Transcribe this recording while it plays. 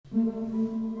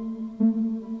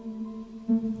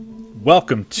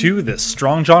Welcome to the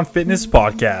Strong John Fitness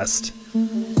Podcast.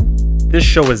 This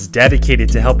show is dedicated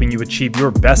to helping you achieve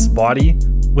your best body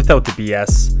without the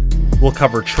BS. We'll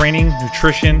cover training,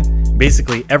 nutrition,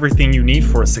 basically everything you need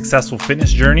for a successful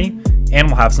fitness journey, and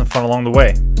we'll have some fun along the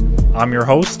way. I'm your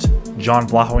host, John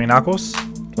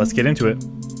Vlahoinakos. Let's get into it.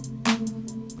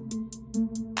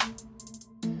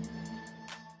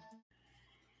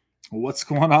 What's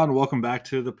going on? Welcome back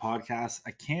to the podcast.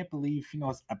 I can't believe,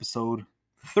 it's episode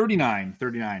 39.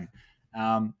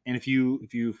 And if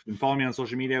you've been following me on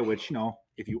social media, which,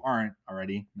 if you aren't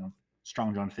already,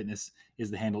 Strong John Fitness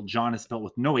is the handle. John is spelled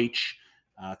with no H,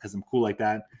 because I'm cool like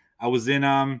that. I was in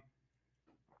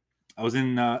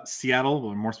Seattle,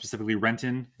 or more specifically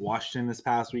Renton, Washington this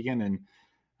past weekend,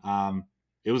 and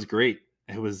it was great.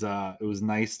 It was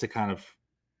nice to kind of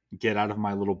get out of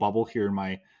my little bubble here in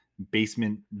my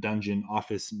basement dungeon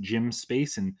office gym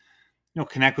space and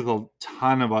connect with a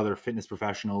ton of other fitness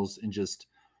professionals and just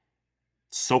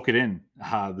soak it in.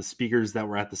 The speakers that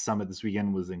were at the summit this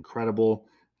weekend was incredible.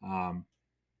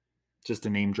 Just a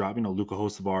name drop, Luca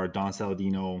Hocevar, Don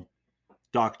Saladino,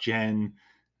 Doc Jen,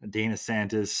 Dana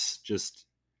Santis, just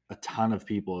a ton of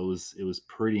people. It was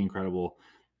pretty incredible.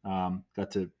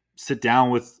 Got to sit down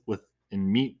with and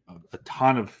meet a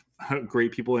ton of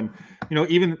great people, and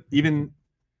even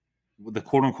the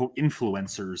quote unquote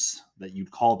influencers that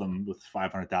you'd call them with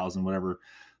 500,000 whatever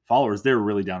followers, they're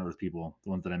really down to earth people,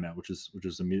 the ones that I met, which is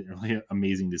really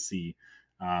amazing to see.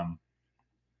 But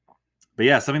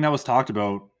yeah, something that was talked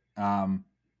about, and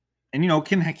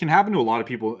can happen to a lot of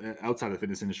people outside of the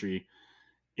fitness industry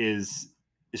is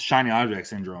shiny object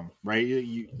syndrome, right?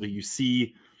 You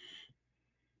see,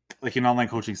 like in online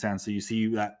coaching sense, so you see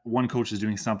that one coach is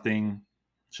doing something,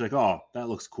 she's like, oh, that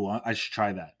looks cool, I should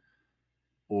try that.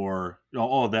 Or,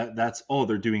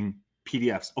 they're doing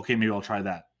PDFs. Okay, maybe I'll try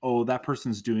that. Oh, that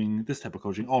person's doing this type of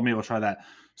coaching. Oh, maybe I'll try that.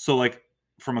 So like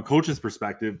from a coach's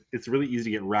perspective, it's really easy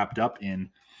to get wrapped up in,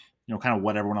 kind of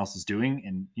what everyone else is doing.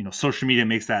 And, social media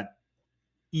makes that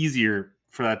easier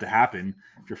for that to happen.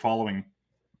 If you're following,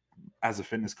 as a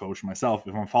fitness coach myself,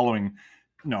 if I'm following,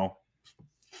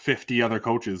 50 other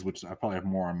coaches, which I probably have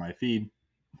more on my feed,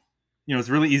 it's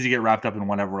really easy to get wrapped up in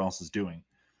what everyone else is doing.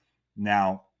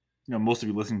 Now, most of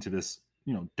you listening to this,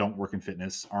 don't work in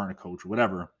fitness, aren't a coach or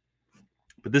whatever,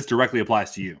 but this directly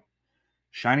applies to you.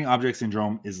 Shiny object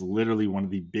syndrome is literally one of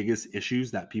the biggest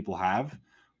issues that people have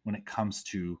when it comes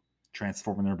to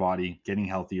transforming their body, getting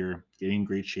healthier, getting in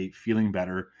great shape, feeling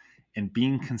better, and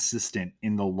being consistent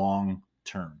in the long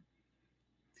term.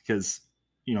 Because,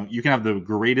 you can have the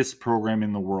greatest program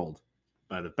in the world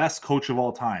by the best coach of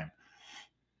all time,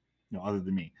 other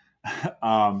than me.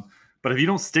 But if you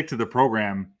don't stick to the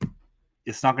program,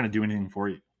 it's not going to do anything for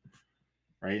you,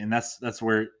 right? And that's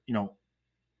where,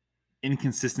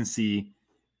 inconsistency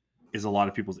is a lot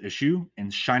of people's issue,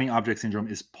 and shiny object syndrome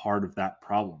is part of that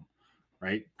problem,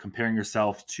 right? Comparing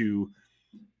yourself to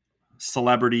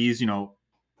celebrities,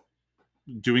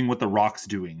 doing what The Rock's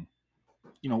doing.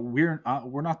 We're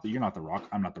not you're not The Rock,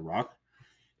 I'm not The Rock.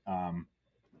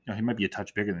 He might be a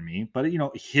touch bigger than me, but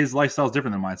his lifestyle is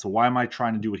different than mine. So why am I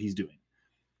trying to do what he's doing?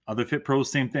 Other fit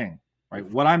pros, same thing, right?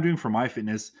 What I'm doing for my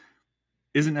fitness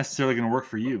isn't necessarily going to work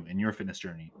for you in your fitness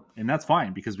journey. And that's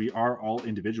fine, because we are all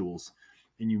individuals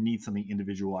and you need something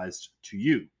individualized to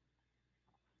you.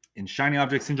 And shiny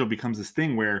object syndrome becomes this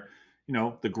thing where,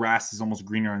 the grass is almost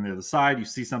greener on the other side. You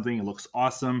see something, it looks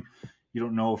awesome. You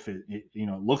don't know if it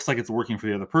looks like it's working for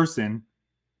the other person.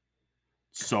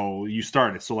 So you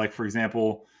start it. So like, for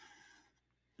example,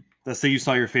 let's say you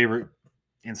saw your favorite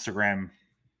Instagram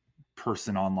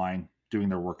person online doing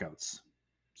their workouts.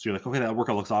 So you're like, okay, that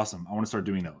workout looks awesome, I want to start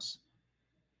doing those,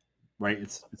 right?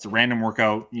 It's a random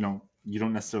workout. You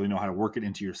don't necessarily know how to work it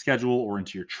into your schedule or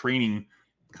into your training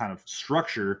kind of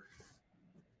structure,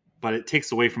 but it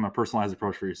takes away from a personalized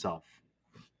approach for yourself.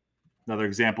 Another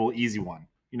example, easy one,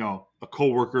 a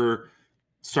coworker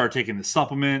started taking the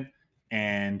supplement,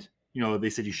 and they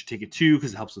said you should take it too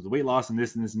because it helps with the weight loss and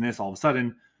this and this and this all of a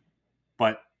sudden.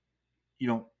 But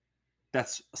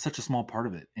that's such a small part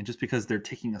of it. And just because they're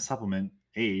taking a supplement,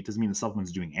 it doesn't mean the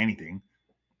supplement's doing anything,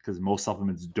 because most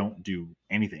supplements don't do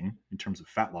anything in terms of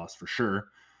fat loss, for sure.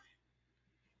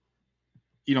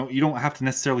 You don't have to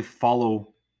necessarily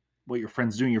follow what your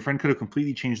friend's doing. Your friend could have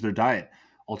completely changed their diet,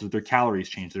 altered their calories,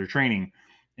 changed their training.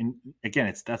 And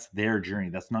again, that's their journey.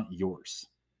 That's not yours.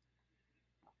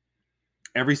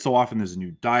 Every so often there's a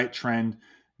new diet trend,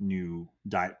 new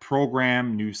diet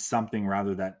program, new something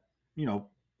rather that,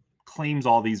 claims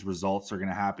all these results are going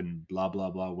to happen, blah, blah,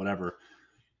 blah, whatever.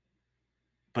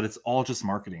 But it's all just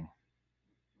marketing.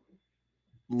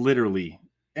 literally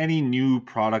any new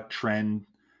product trend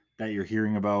that you're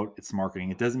hearing about, it's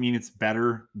marketing. It doesn't mean it's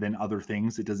better than other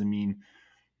things. It doesn't mean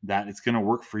that it's going to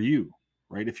work for you,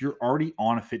 right? If you're already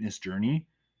on a fitness journey,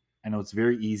 I know it's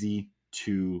very easy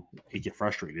to get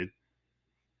frustrated.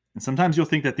 And sometimes you'll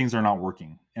think that things are not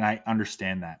working. And I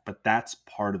understand that, but that's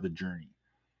part of the journey.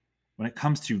 When it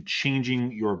comes to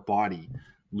changing your body,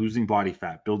 losing body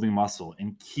fat, building muscle,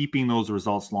 and keeping those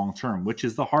results long term, which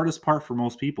is the hardest part for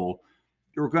most people,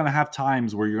 you're going to have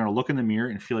times where you're going to look in the mirror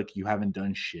and feel like you haven't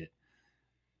done shit.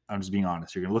 I'm just being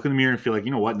honest. You're going to look in the mirror and feel like,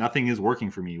 you know what, nothing is working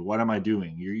for me. What am I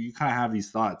doing? You kind of have these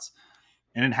thoughts,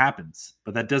 and it happens.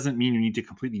 But that doesn't mean you need to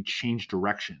completely change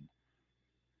direction.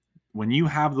 When you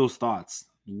have those thoughts,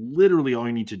 literally all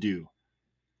you need to do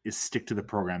is stick to the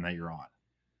program that you're on.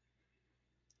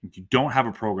 If you don't have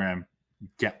a program,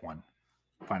 get one.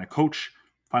 Find a coach,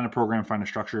 find a program, find a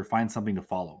structure, find something to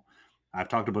follow. I've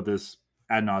talked about this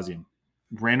ad nauseum.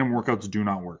 Random workouts do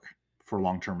not work for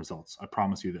long-term results. I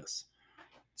promise you this.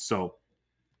 So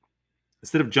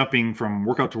instead of jumping from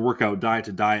workout to workout, diet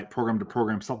to diet, program to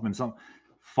program, supplement,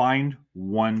 find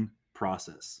one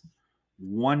process,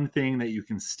 one thing that you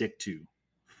can stick to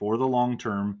for the long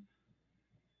term,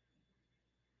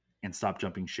 and stop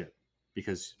jumping ship,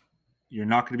 because you're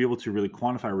not going to be able to really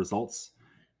quantify results.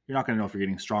 You're not going to know if you're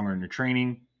getting stronger in your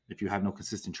training if you have no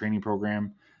consistent training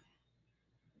program.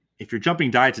 If you're jumping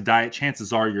diet to diet,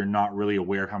 chances are you're not really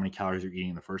aware of how many calories you're eating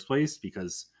in the first place,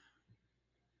 because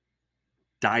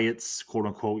diets, quote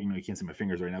unquote, you can't see my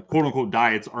fingers right now, quote unquote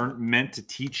diets aren't meant to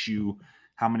teach you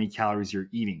how many calories you're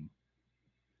eating.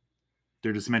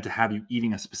 They're just meant to have you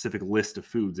eating a specific list of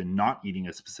foods and not eating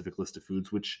a specific list of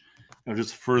foods, which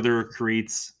just further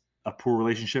creates a poor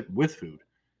relationship with food.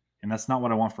 And that's not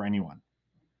what I want for anyone.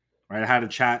 Right? I had a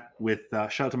chat with,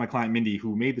 shout out to my client Mindy,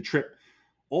 who made the trip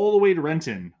all the way to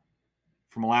Renton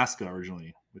from Alaska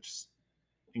originally, which is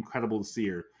incredible to see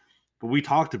her. But we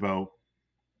talked about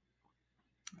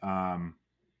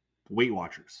Weight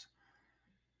Watchers.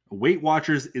 Weight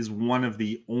Watchers is one of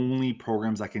the only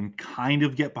programs I can kind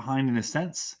of get behind in a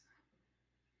sense.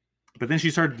 But then she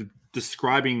started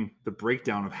describing the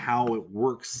breakdown of how it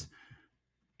works,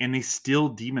 and they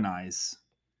still demonize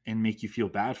and make you feel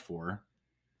bad for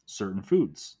certain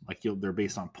foods. Like they're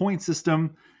based on point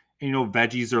system, and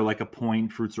veggies are like a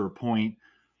point, fruits are a point,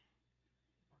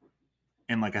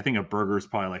 and like I think a burger is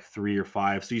probably like 3 or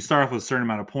 5. So you start off with a certain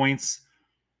amount of points,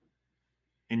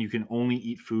 and you can only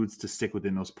eat foods to stick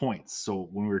within those points. So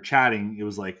when we were chatting, it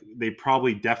was like they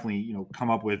probably definitely come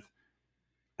up with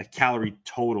a calorie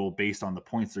total based on the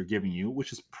points they're giving you,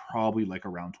 which is probably like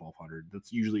around 1,200.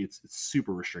 That's usually it's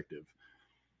super restrictive.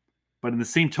 But in the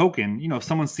same token, if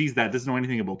someone sees that, doesn't know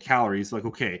anything about calories, like,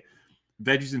 okay,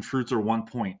 veggies and fruits are 1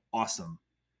 point. Awesome.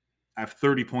 I have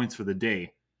 30 points for the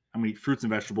day. I'm going to eat fruits and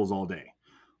vegetables all day,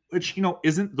 which,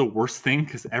 isn't the worst thing,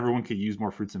 because everyone could use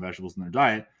more fruits and vegetables in their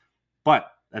diet. But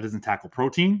that doesn't tackle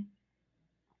protein.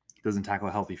 It doesn't tackle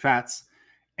healthy fats.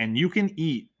 And you can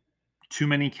eat too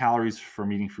many calories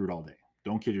from eating fruit all day.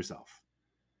 Don't kid yourself.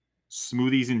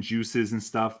 Smoothies and juices and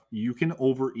stuff, you can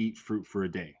overeat fruit for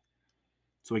a day.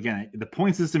 So again, the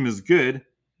point system is good,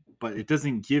 but it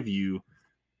doesn't give you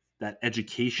that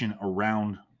education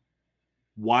around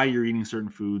why you're eating certain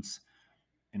foods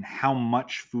and how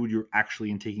much food you're actually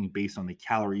intaking based on the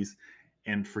calories.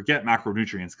 And forget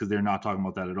macronutrients, because they're not talking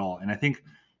about that at all. And I think,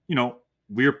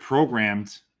 we're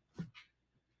programmed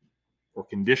or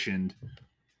conditioned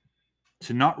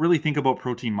to not really think about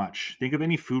protein much. Think of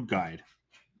any food guide.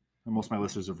 And most of my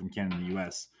listeners are from Canada and the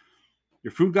US.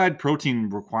 Your food guide protein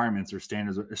requirements or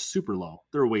standards are super low.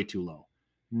 They're way too low.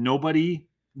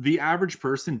 The average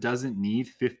person doesn't need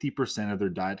 50% of their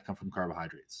diet to come from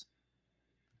carbohydrates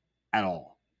at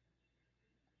all.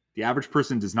 The average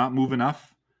person does not move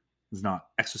enough, does not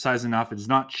exercise enough, is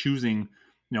not choosing,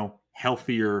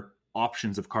 healthier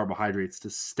options of carbohydrates to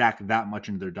stack that much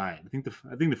into their diet. I think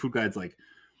the food guide's like,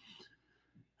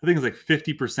 I think it's like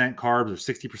 50% carbs or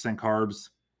 60% carbs,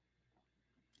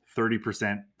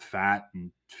 30% fat,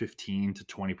 and 15 to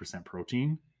 20%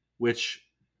 protein, which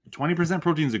 20%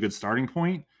 protein is a good starting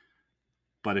point.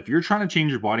 But if you're trying to change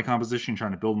your body composition,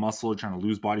 trying to build muscle, trying to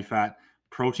lose body fat,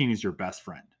 protein is your best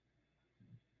friend.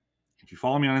 If you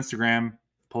follow me on Instagram,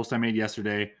 post I made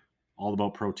yesterday, all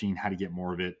about protein, how to get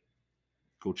more of it,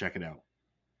 go check it out.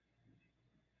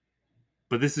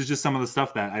 But this is just some of the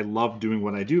stuff that I love doing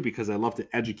what I do, because I love to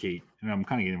educate. And I'm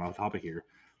kind of getting off topic here.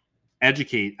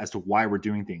 Educate as to why we're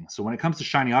doing things. So when it comes to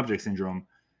shiny object syndrome,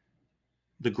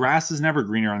 the grass is never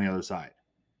greener on the other side.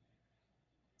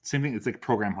 Same thing. It's like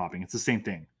program hopping. It's the same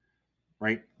thing,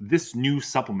 right? This new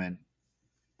supplement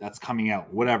that's coming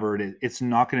out, whatever it is, it's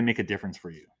not going to make a difference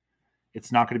for you.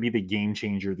 It's not going to be the game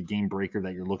changer, the game breaker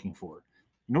that you're looking for.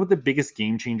 You know what the biggest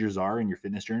game changers are in your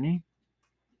fitness journey?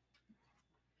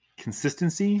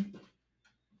 Consistency,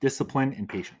 discipline, and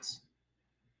patience.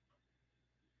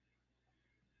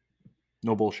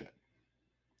 No bullshit.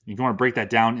 If you want to break that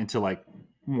down into like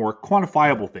more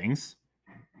quantifiable things,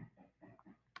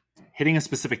 hitting a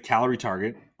specific calorie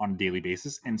target on a daily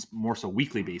basis and more so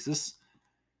weekly basis,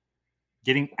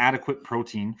 getting adequate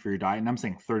protein for your diet, and I'm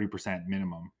saying 30%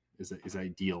 minimum is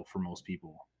ideal for most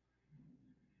people.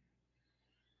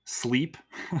 Sleep,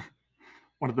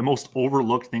 one of the most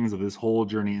overlooked things of this whole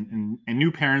journey. And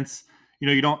new parents,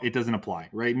 it doesn't apply,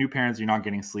 right? New parents, you're not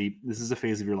getting sleep. This is a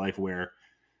phase of your life where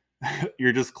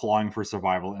you're just clawing for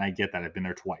survival. And I get that. I've been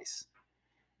there twice.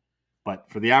 But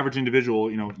for the average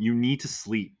individual, you need to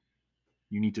sleep.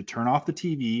 You need to turn off the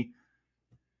TV,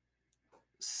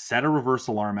 set a reverse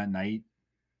alarm at night,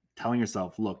 telling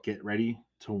yourself, look, get ready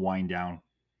to wind down,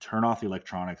 turn off the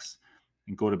electronics,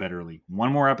 and go to bed early.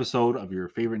 One more episode of your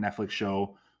favorite Netflix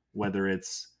show, whether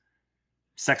it's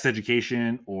Sex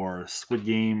Education or Squid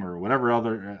Game or whatever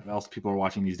else people are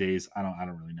watching these days. I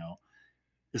don't really know.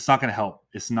 It's not going to help.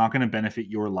 It's not going to benefit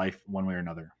your life one way or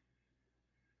another.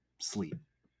 Sleep.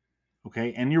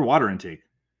 Okay. And your water intake.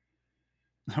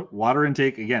 Water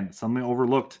intake, again, something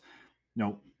overlooked.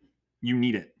 You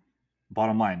need it.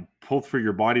 Bottom line, both for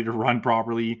your body to run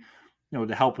properly,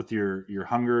 to help with your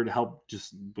hunger, to help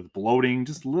just with bloating,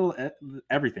 just little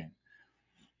everything.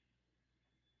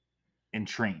 And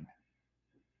train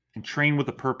with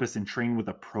a purpose, and train with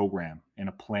a program and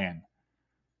a plan.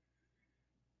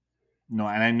 And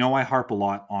I know I harp a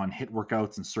lot on HIIT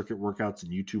workouts and circuit workouts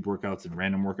and YouTube workouts and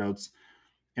random workouts.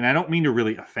 And I don't mean to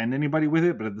really offend anybody with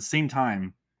it, but at the same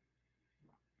time,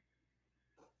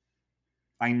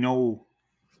 I know,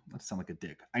 that sound like a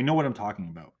dick. I know what I'm talking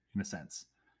about in a sense,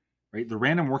 right? The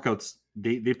random workouts,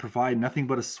 they provide nothing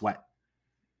but a sweat.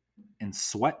 And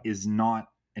sweat is not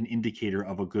an indicator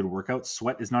of a good workout.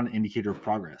 Sweat is not an indicator of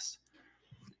progress.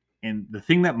 And the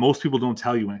thing that most people don't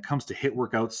tell you when it comes to HIIT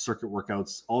workouts, circuit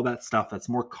workouts, all that stuff that's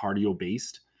more cardio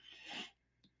based,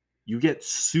 you get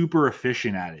super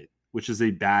efficient at it, which is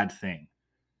a bad thing.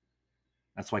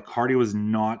 That's why cardio is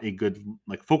not a good,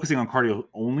 like focusing on cardio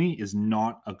only is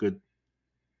not a good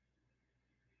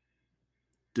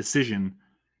decision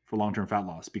for long-term fat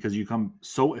loss, because you become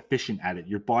so efficient at it.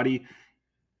 Your body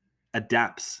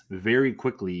adapts very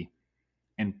quickly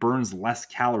and burns less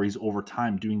calories over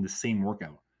time doing the same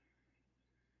workout.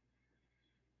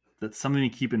 That's something to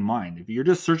keep in mind. If you're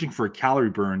just searching for a calorie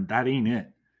burn, that ain't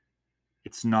it.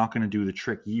 It's not going to do the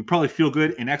trick. You probably feel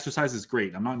good, and exercise is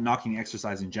great. I'm not knocking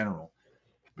exercise in general.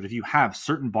 But if you have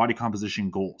certain body composition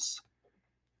goals,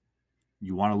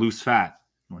 you want to lose fat,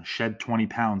 you want to shed 20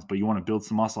 pounds, but you want to build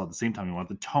some muscle at the same time. You want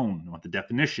the tone, you want the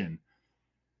definition.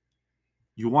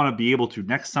 You want to be able to,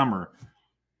 next summer,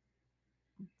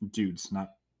 dudes,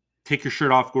 not take your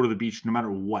shirt off, go to the beach, no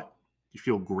matter what. You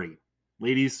feel great.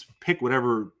 Ladies, pick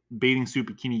whatever bathing suit,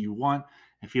 bikini you want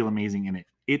and feel amazing in it.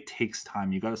 It takes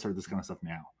time. You got to start this kind of stuff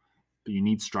now. But you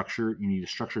need structure. You need a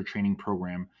structured training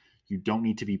program. You don't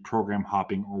need to be program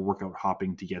hopping or workout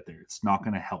hopping to get there. It's not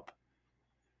going to help.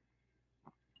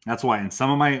 That's why, and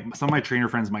some of my trainer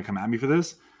friends might come at me for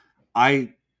this,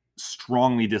 I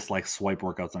strongly dislike swipe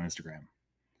workouts on Instagram.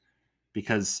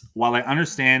 Because while I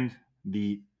understand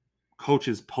the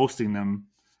coaches posting them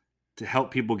to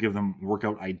help people, give them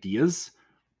workout ideas,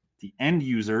 the end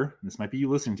user, this might be you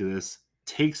listening to this,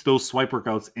 takes those swipe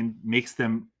workouts and makes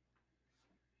them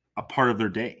a part of their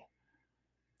day,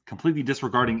 completely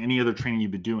disregarding any other training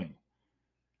you've been doing.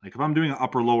 Like if I'm doing an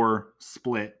upper-lower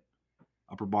split,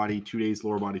 upper body 2 days,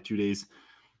 lower body 2 days,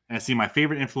 and I see my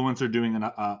favorite influencer doing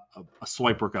a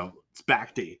swipe workout, it's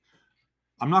back day.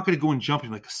 I'm not going to go and jump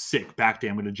in like a sick back day.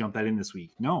 I'm going to jump that in this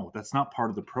week. No, that's not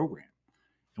part of the program.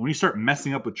 And when you start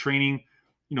messing up with training,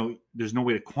 there's no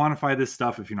way to quantify this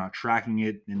stuff. If you're not tracking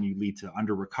it, then you lead to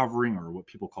under recovering or what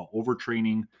people call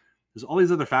overtraining. There's all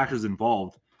these other factors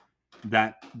involved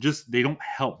that just, they don't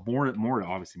help. More,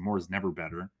 obviously more is never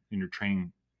better in your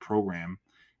training program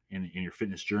and in your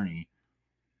fitness journey.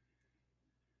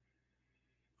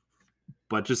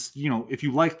 But just, if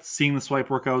you like seeing the swipe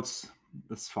workouts,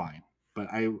 that's fine. But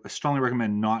I strongly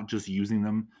recommend not just using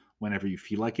them whenever you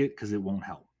feel like it, because it won't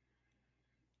help.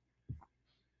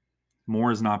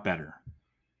 More is not better,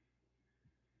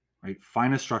 right?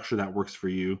 Find a structure that works for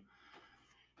you.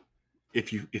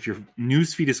 If your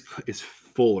newsfeed is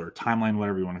full, or timeline,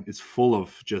 whatever you want, is full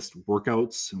of just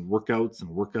workouts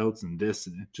and this,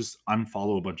 and just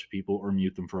unfollow a bunch of people or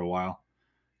mute them for a while.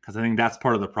 Because I think that's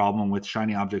part of the problem with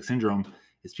shiny object syndrome,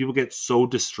 is people get so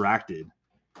distracted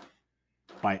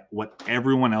by what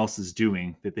everyone else is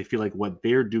doing that they feel like what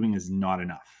they're doing is not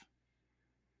enough.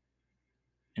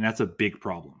 And that's a big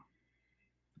problem.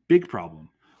 Big problem.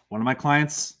 One of my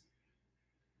clients,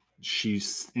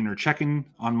 she's in her check-in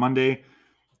on Monday.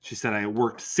 She said, I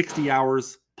worked 60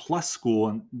 hours plus school,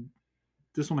 and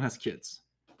this woman has kids.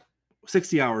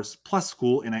 60 hours plus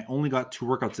school, and I only got 2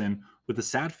 workouts in with a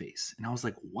sad face. And I was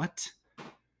like, what?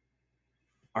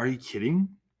 Are you kidding?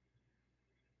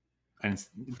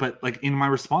 But like in my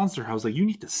response to her, I was like, you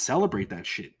need to celebrate that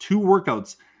shit. 2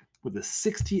 workouts with a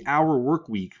 60-hour work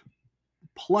week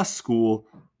plus school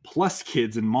plus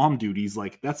kids and mom duties.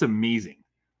 Like, that's amazing.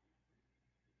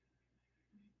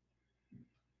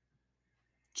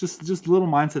 Just little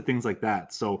mindset things like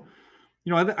that. So,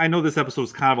 I know this episode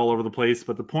is kind of all over the place,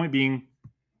 but the point being,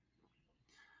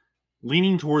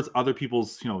 leaning towards other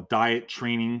people's, diet,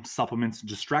 training, supplements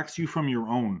distracts you from your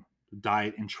own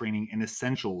diet and training and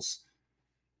essentials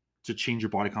to change your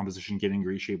body composition, get in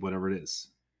great shape, whatever it is.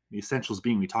 The essentials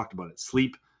being, we talked about it,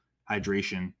 sleep,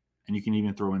 hydration, and you can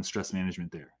even throw in stress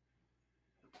management there.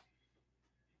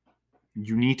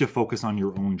 You need to focus on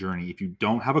your own journey. If you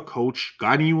don't have a coach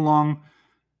guiding you along,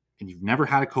 and you've never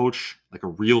had a coach, like a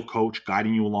real coach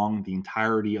guiding you along the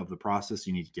entirety of the process,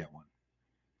 you need to get one.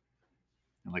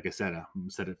 And like I said, I've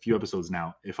said it a few episodes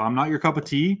now, if I'm not your cup of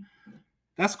tea,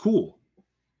 that's cool.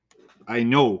 I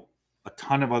know a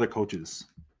ton of other coaches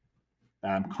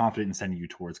that I'm confident in sending you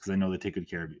towards because I know they take good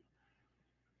care of you.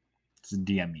 Just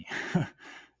DM me.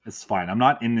 It's fine. I'm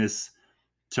not in this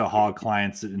to hog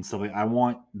clients and stuff like that. I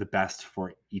want the best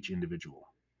for each individual.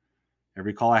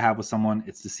 Every call I have with someone,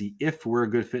 it's to see if we're a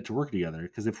good fit to work together.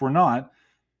 Because if we're not,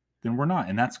 then we're not.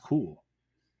 And that's cool.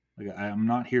 Like, I'm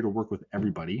not here to work with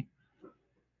everybody.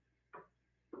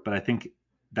 But I think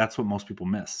that's what most people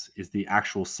miss, is the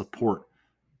actual support,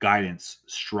 guidance,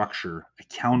 structure,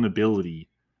 accountability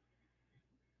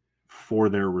for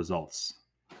their results.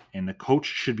 And the coach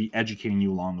should be educating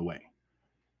you along the way.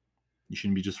 You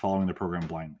shouldn't be just following the program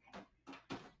blindly.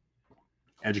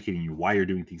 Educating you why you're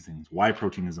doing these things, why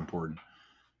protein is important,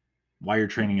 why your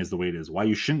training is the way it is, why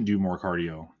you shouldn't do more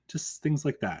cardio, just things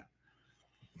like that.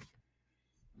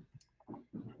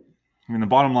 I mean, the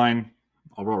bottom line,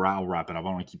 I'll wrap it up. I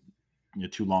don't want to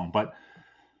keep too long, but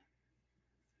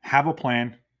have a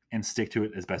plan and stick to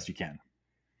it as best you can.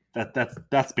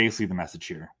 That's basically the message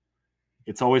here.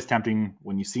 It's always tempting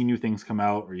when you see new things come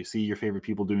out or you see your favorite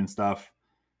people doing stuff.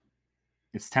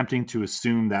 It's tempting to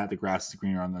assume that the grass is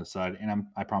greener on the other side, and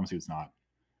I promise you it's not.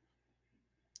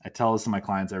 I tell this to my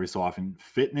clients every so often.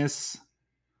 Fitness,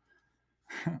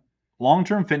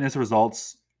 long-term fitness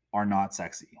results are not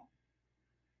sexy.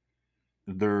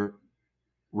 They're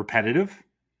repetitive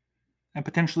and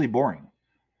potentially boring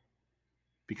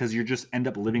because you just end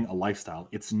up living a lifestyle.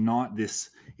 It's not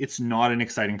an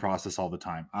exciting process all the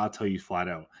time. I'll tell you flat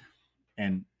out.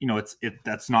 And,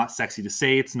 that's not sexy to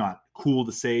say. It's not cool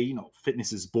to say,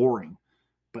 fitness is boring,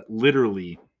 but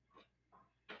literally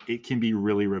it can be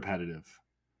really repetitive,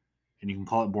 and you can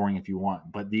call it boring if you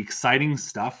want. But the exciting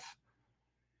stuff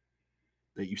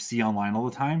that you see online all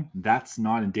the time, that's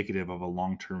not indicative of a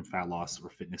long-term fat loss or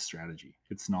fitness strategy.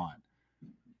 It's not.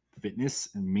 Fitness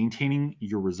and maintaining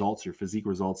your results, your physique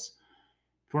results.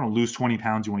 If you want to lose 20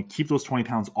 pounds, you want to keep those 20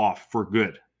 pounds off for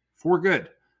good.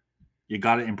 You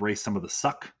got to embrace some of the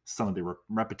suck, some of the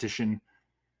repetition,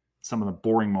 some of the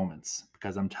boring moments,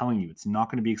 because I'm telling you, it's not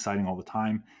going to be exciting all the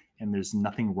time, and there's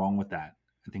nothing wrong with that.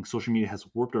 I think social media has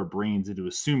warped our brains into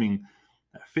assuming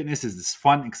that fitness is this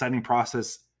fun, exciting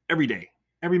process every day,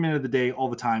 every minute of the day, all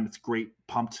the time. It's great,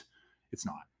 pumped. It's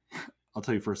not. I'll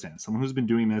tell you firsthand. Someone who's been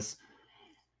doing this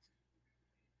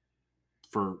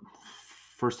for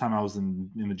first time I was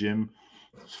in the gym,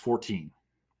 14.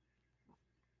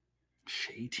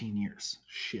 18 years.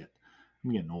 Shit.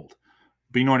 I'm getting old.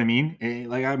 But you know what I mean?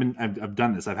 Like I've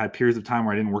done this. I've had periods of time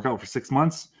where I didn't work out for 6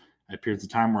 months. I had periods of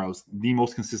time where I was the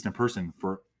most consistent person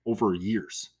for over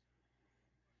years.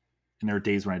 And there are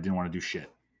days when I didn't want to do shit.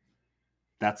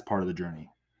 That's part of the journey.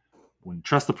 When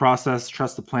trust the process,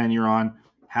 trust the plan you're on,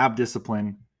 have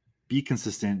discipline, be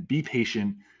consistent, be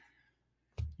patient,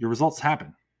 your results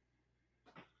happen.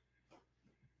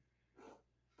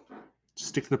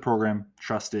 Stick to the program,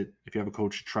 trust it. If you have a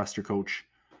coach, trust your coach.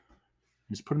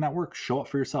 Just put in that work. Show up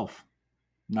for yourself.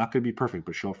 Not going to be perfect,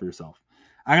 but show up for yourself.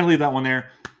 I'm going to leave that one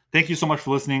there. Thank you so much for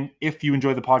listening. If you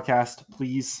enjoyed the podcast,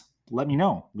 please let me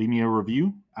know. Leave me a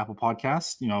review, Apple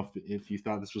Podcast. If you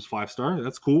thought this was 5-star,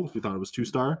 that's cool. If you thought it was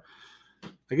 2-star,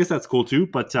 I guess that's cool too.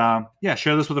 But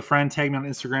share this with a friend. Tag me on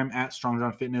Instagram at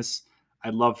StrongJohnFitness.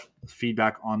 I'd love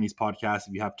feedback on these podcasts.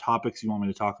 If you have topics you want me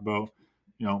to talk about,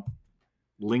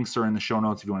 Links are in the show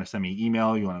notes if you want to send me an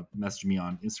email, you want to message me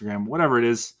on Instagram, whatever it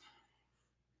is.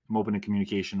 I'm open to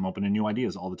communication. I'm open to new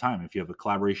ideas all the time. If you have a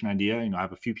collaboration idea, I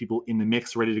have a few people in the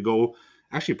mix ready to go.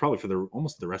 Actually, probably for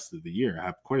almost the rest of the year. I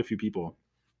have quite a few people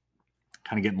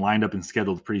kind of getting lined up and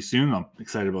scheduled pretty soon. I'm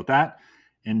excited about that.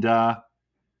 And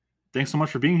thanks so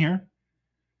much for being here.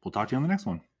 We'll talk to you on the next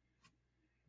one.